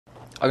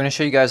I'm going to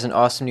show you guys an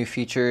awesome new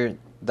feature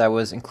that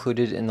was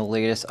included in the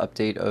latest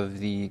update of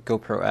the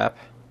GoPro app.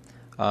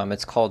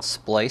 It's called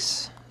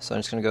Splice. So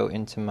I'm just going to go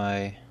into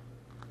my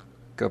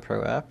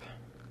GoPro app.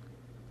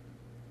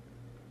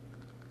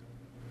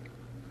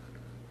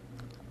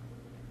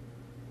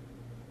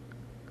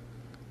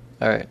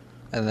 Alright,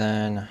 and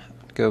then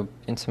go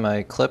into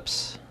my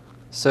clips.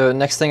 So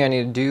next thing I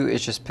need to do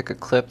is just pick a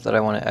clip that I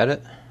want to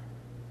edit.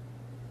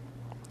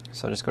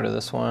 So I'll just go to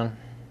this one.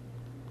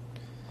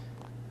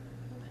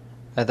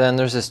 And then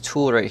there's this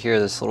tool right here,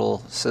 this little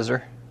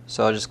scissor.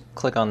 So I'll just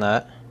click on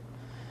that.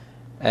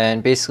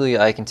 And basically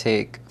I can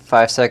take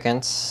 5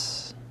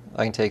 seconds,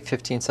 I can take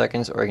 15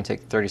 seconds, or I can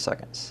take 30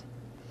 seconds.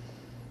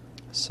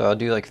 So I'll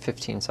do like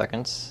 15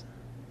 seconds.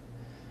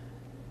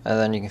 And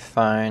then you can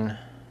find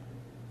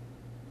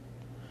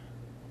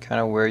kind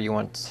of where you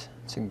want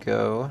to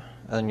go.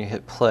 And then you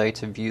hit play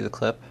to view the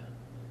clip.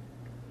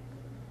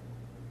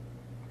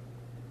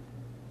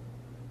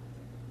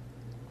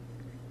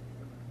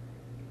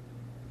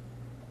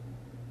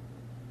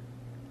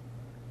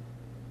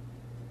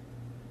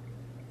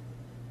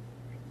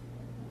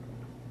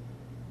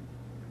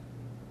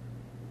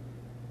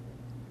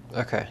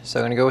 Okay, so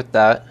I'm going to go with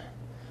that,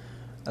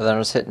 and then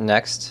I'll just hit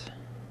next.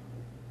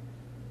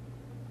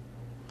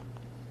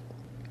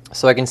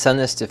 So I can send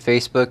this to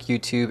Facebook,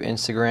 YouTube,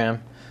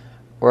 Instagram,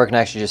 or I can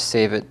actually just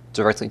save it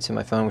directly to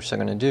my phone, which I'm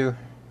going to do.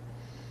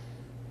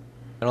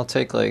 It'll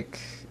take like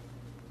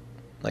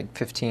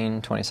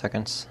 15, 20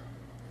 seconds.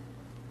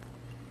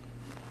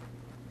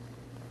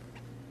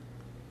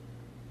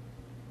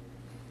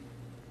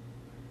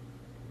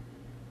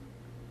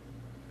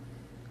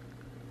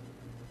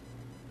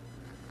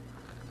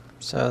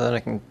 So then I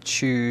can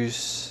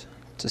choose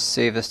to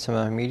save this to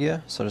my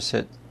media. So I'll just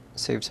hit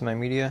save to my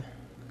media,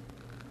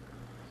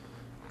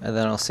 and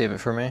then I'll save it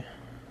for me.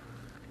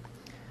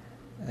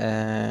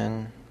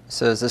 And it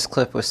says this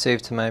clip was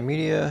saved to my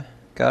media.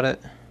 Got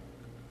it.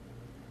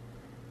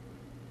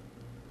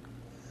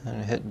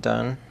 And hit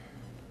done.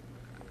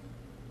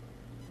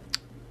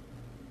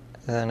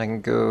 And then I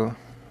can go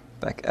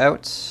back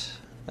out,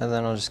 and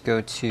then I'll just go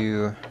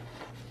to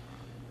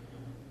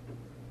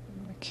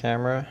my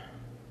camera.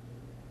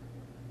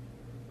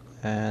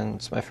 And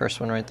it's my first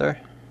one right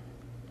there.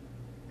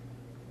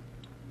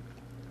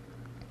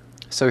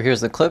 So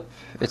here's the clip.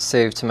 It's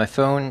saved to my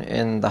phone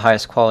in the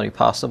highest quality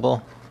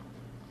possible.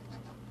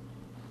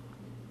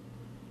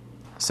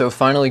 So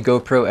finally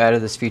GoPro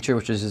added this feature,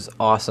 which is just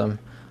awesome.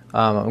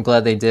 I'm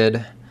glad they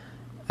did,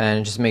 and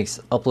it just makes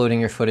uploading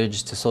your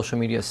footage to social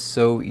media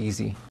so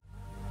easy.